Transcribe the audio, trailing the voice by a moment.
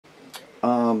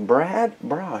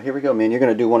Brah, here we go, man. You're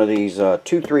going to do one of these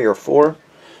 2, 3, or 4.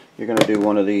 You're going to do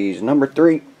one of these number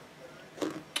 3,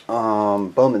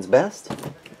 Bowman's Best.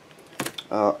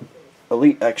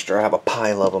 Elite Extra, I have a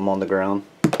pile of them on the ground.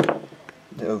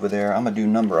 Over there, I'm going to do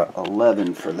number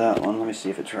 11 for that one. Let me see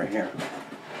if it's right here.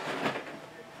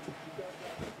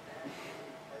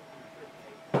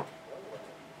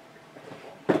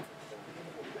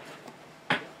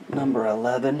 Number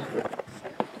 11.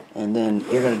 And then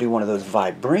you're going to do one of those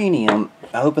Vibranium.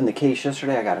 I opened the case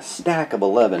yesterday. I got a stack of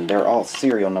 11. They're all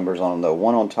serial numbers on them, though.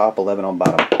 1 on top, 11 on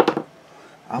bottom.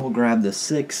 I will grab the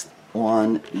 6th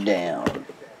one down.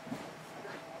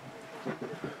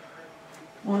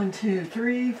 1, 2,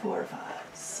 3, 4, 5,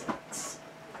 6.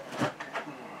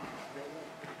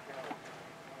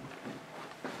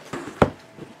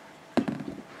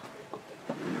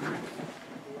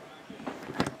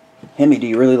 Hemi, do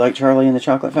you really like Charlie and the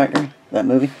Chocolate Factory? That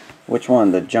movie? Which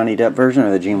one? The Johnny Depp version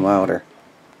or the Gene Wilder?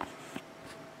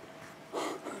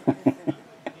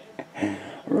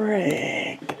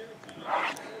 Rigged.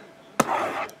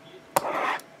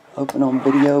 Open on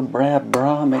video,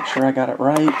 Brah, make sure I got it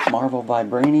right. Marvel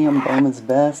Vibranium, Bowman's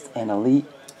Best, and Elite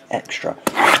Extra.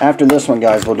 After this one,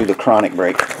 guys, we'll do the chronic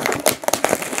break.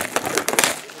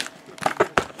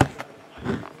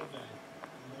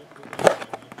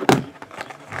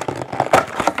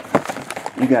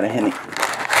 You got a Hemi.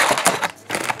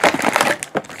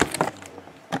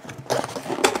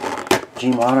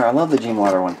 Gene Wilder, I love the Gene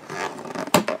Wilder one.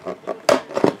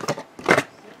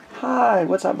 Hi,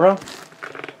 what's up, bro?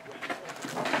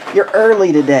 You're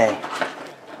early today.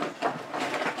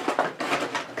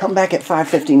 Come back at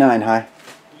 5:59, hi.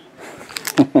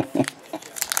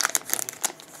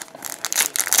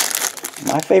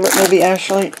 My favorite movie,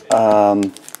 Ashley?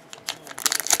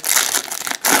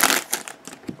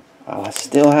 I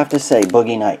still have to say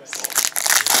Boogie Nights.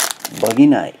 Boogie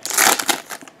Nights.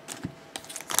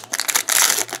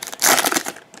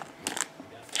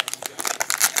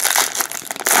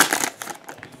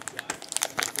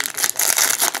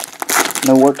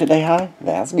 No work today, hi?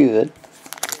 That's good.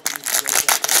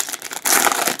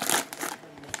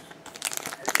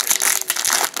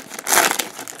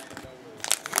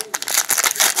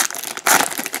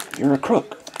 You're a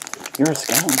crook. You're a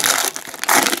scoundrel.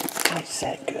 I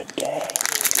said good day.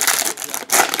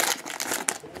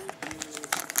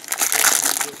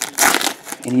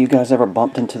 Any of you guys ever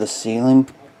bumped into the ceiling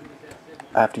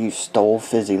after you stole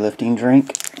fizzy lifting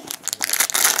drink?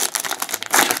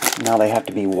 Now they have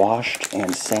to be washed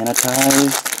and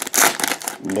sanitized.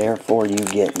 Therefore you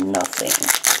get nothing.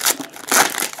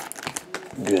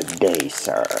 Good day,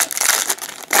 sir.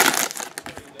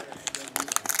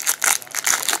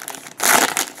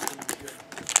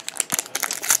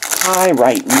 Hi,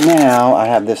 right now I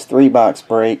have this 3-box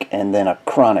break and then a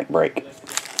chronic break.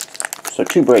 So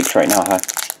 2 breaks right now, huh?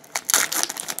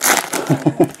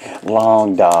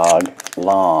 Long dog.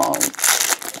 Long.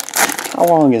 How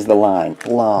long is the line?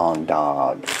 Long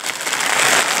dog.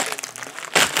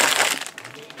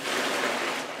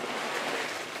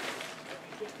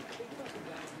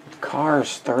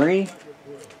 Cars 3?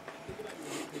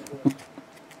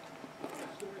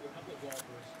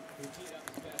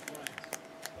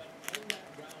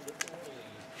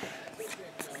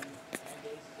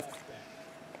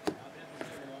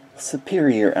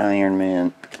 Superior Iron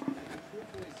Man.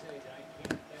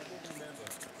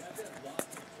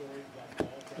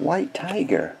 White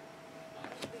Tiger.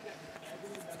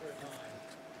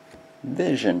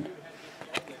 Vision.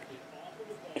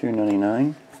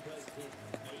 $2.99.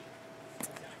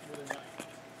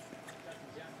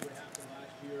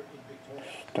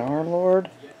 Star-Lord.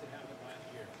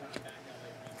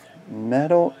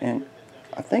 Metal, and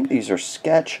I think these are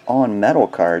sketch on metal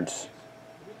cards.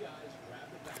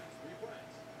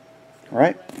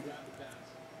 Right?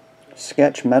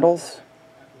 Sketch metals.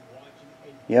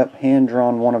 Yep,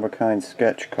 hand-drawn one-of-a-kind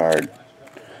sketch card.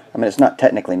 I mean, it's not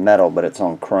technically metal, but it's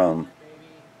on chrome.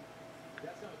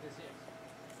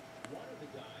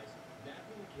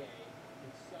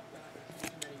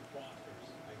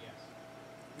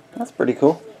 That's pretty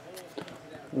cool.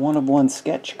 One-of-one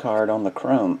sketch card on the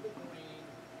chrome.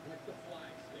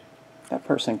 That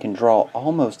person can draw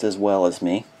almost as well as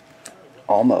me.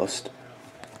 Almost.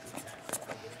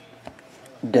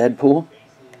 Deadpool.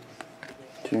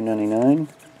 $2.99.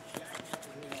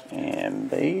 And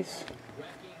base.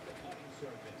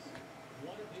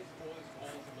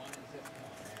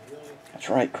 That's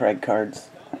right, Craig cards.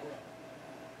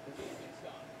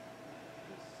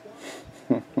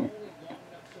 I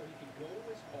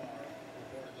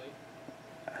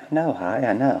know, hi,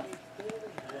 I know.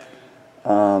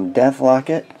 Death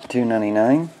Locket,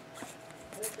 $2.99.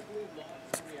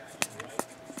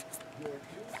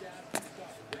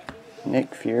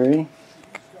 Nick Fury.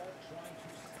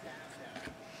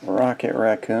 Rocket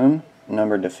Raccoon,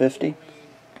 numbered to 50.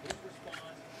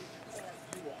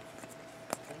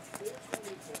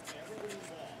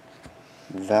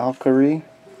 Valkyrie.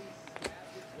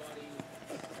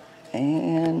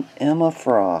 And Emma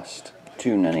Frost,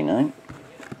 $2.99.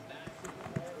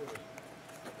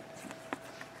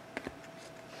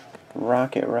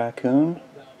 Rocket Raccoon,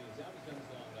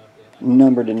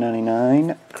 numbered to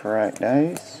 99. Cracked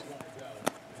Ice.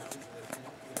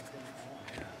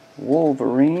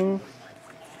 Wolverine.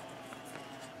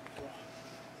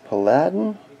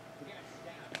 Paladin.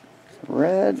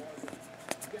 Red.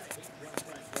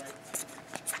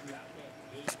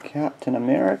 Captain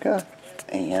America.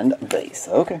 And base.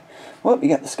 Okay. Well, you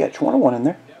got the Sketch 101 in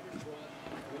there.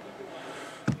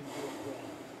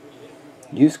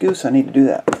 Use Goose, I need to do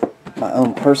that. My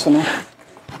own personal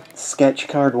Sketch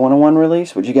Card 101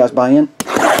 release. Would you guys buy in?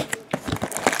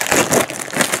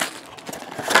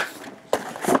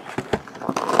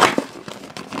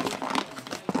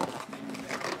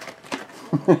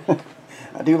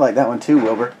 I do like that one too,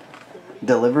 Wilbur.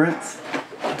 Deliverance.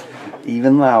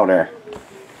 Even louder.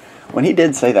 When he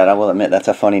did say that, I will admit that's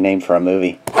a funny name for a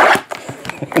movie.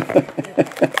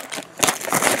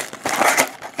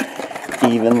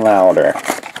 Even louder.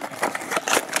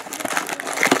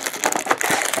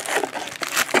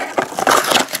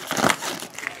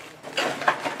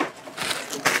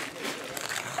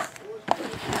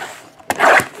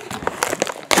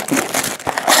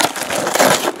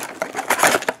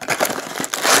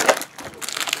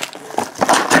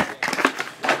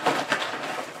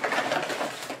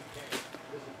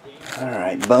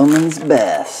 Alright, Bowman's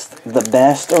Best. The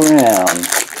best around.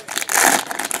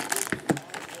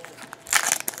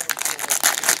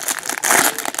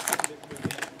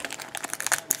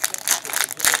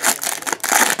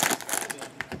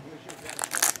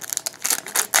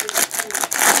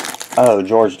 Oh,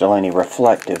 George Delaney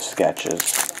Reflective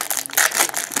Sketches.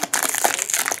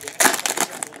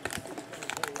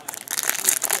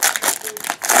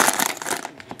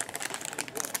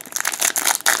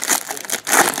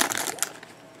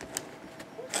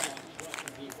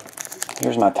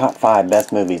 Here's my top 5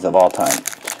 best movies of all time,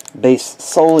 based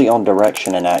solely on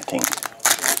direction and acting.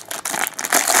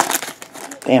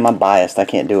 Damn, I'm biased. I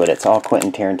can't do it. It's all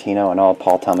Quentin Tarantino and all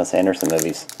Paul Thomas Anderson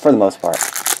movies, for the most part.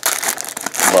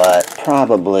 But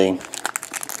probably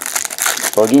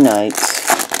Boogie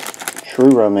Nights,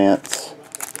 True Romance,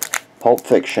 Pulp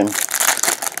Fiction.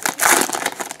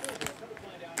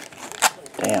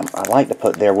 Damn, I like to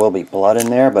put There Will Be Blood in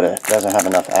there, but it doesn't have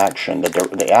enough action.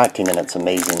 The acting in it's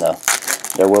amazing, though.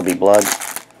 There Will Be Blood.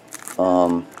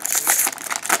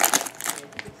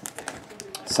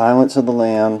 Silence of the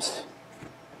Lambs.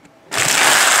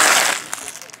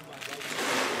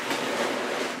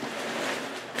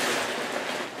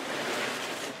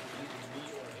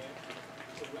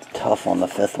 It's tough on the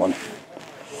 5th one.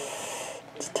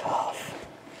 It's tough.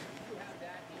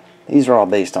 These are all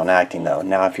based on acting, though.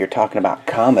 Now, if you're talking about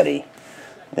comedy,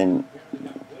 then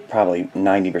probably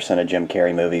 90% of Jim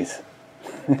Carrey movies.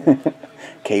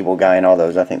 Cable Guy and all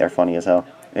those, I think they're funny as hell.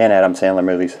 And Adam Sandler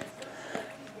movies.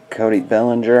 Cody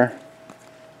Bellinger.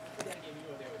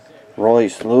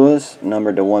 Royce Lewis,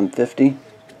 numbered to 150.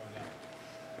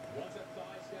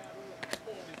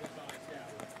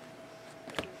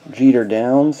 Jeter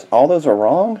Downs. All those are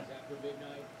wrong?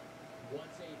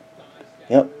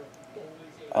 Yep.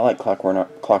 I like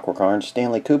Clockwork Orange.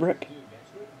 Stanley Kubrick.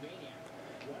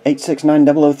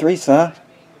 869003, sir.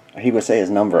 He would say his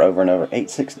number over and over.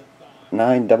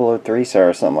 869003, sir,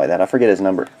 or something like that. I forget his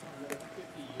number.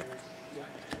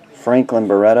 Franklin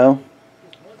Barreto.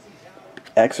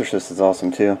 Exorcist is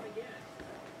awesome, too.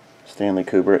 Stanley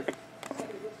Kubrick.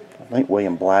 I think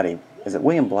William Blatty. Is it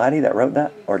William Blatty that wrote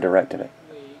that or directed it?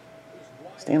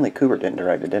 Stanley Kubrick didn't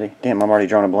direct it, did he? Damn, I'm already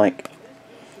drawing a blank.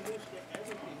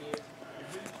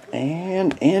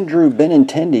 And Andrew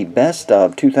Benintendi, Best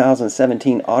of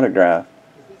 2017 autograph.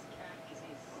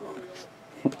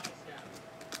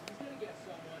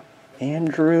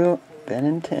 Andrew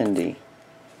Benintendi.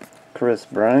 Chris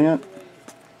Bryant.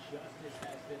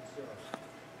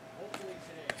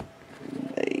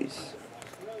 Base.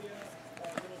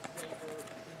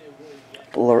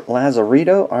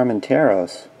 Lazarito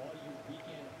Armenteros.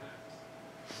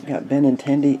 You got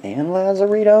Benintendi and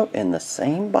Lazarito in the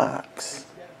same box.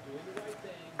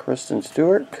 Kristen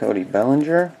Stewart, Cody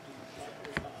Bellinger,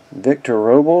 Victor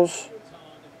Robles,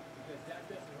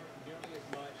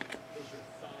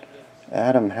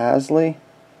 Adam Hasley,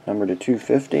 number to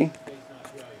 250,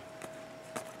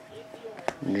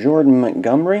 Jordan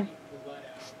Montgomery.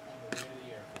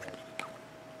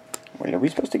 Way to we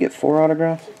supposed to get 4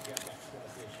 autographs?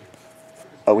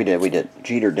 Oh, we did.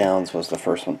 Jeter Downs was the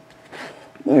first one.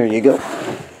 There you go.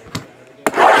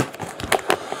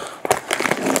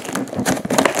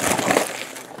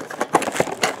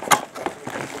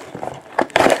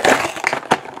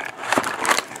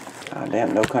 God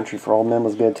damn, No Country for Old Men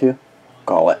was good too.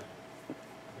 Call it.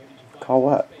 Call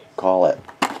what? Call it.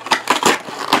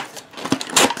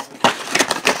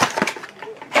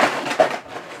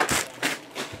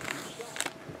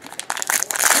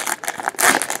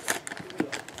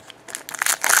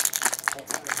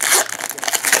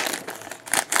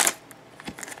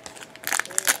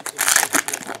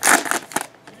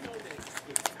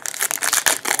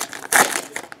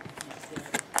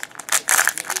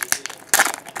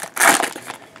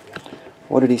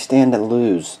 What did he stand to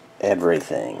lose?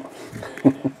 Everything.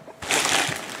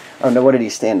 Oh no, what did he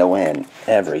stand to win?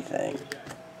 Everything.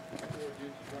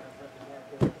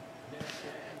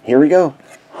 Here we go.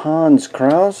 Hans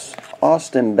Kraus,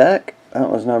 Austin Beck.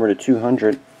 That was number to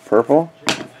 200. Purple.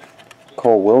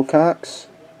 Cole Wilcox,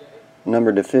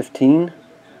 number to 15.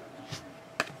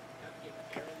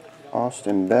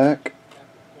 Austin Beck,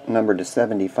 number to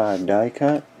 75 die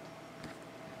cut.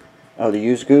 Oh, the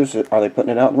used goose. Are they putting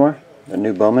it out more? The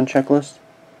new Bowman checklist.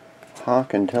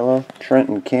 Hawk and Tillo,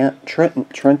 Trenton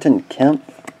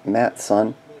Kemp, Matt's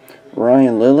son,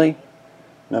 Ryan Lilly,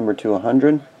 number to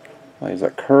 100. Well, there's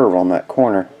a curve on that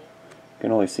corner. You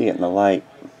can only see it in the light.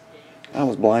 I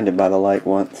was blinded by the light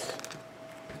once.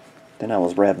 Then I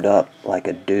was revved up like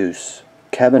a deuce.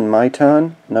 Kevin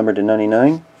Maitan, number to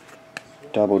 99.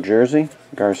 Double jersey.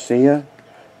 Garcia,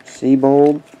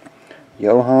 Seabold,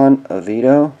 Johan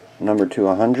Oviedo, number to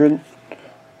 100.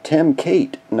 Tim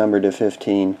Cate, number to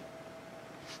 15.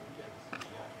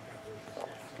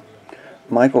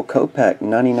 Michael Kopech,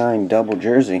 99 double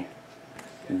jersey.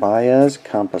 Baez,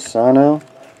 Campusano,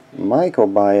 Michael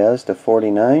Baez to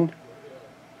 49.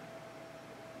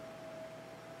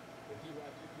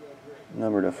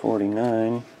 Number to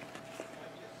 49.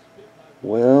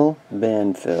 Will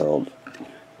Banfield.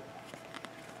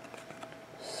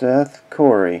 Seth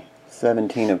Corey,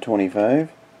 17 of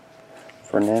 25.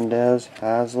 Fernandez,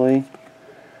 Hasley,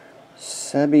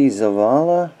 Sebi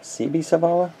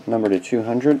Zavala, number to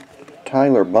 200.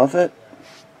 Tyler Buffett,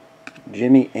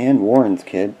 Jimmy and Warren's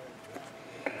kid.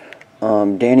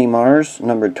 Danny Mars,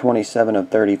 number 27 of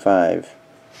 35.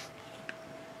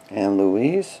 And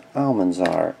Luis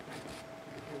Almanzar.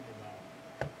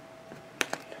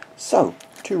 So,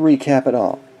 to recap it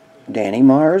all. Danny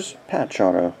Mars, patch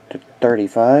auto to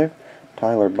 35.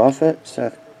 Tyler Buffett,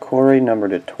 Seth Corey, number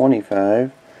to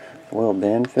 25. Will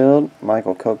Banfield,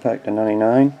 Michael Kopech to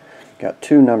 99. Got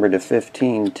 2 number to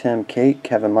 15. Tim Cate,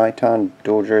 Kevin Maitan,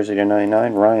 dual jersey to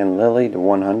 99. Ryan Lilly to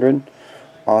 100.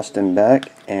 Austin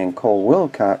Beck and Cole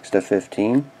Wilcox to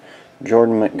 15.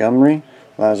 Jordan Montgomery,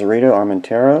 Lazarito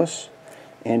Armenteros.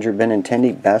 Andrew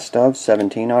Benintendi, best of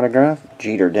 17 autograph.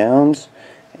 Jeter Downs,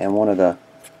 and one of the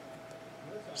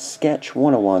sketch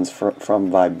 101s from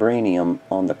Vibranium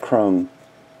on the Chrome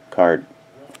card.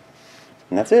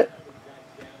 And that's it.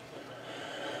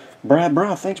 Brad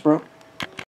Bra, thanks, bro.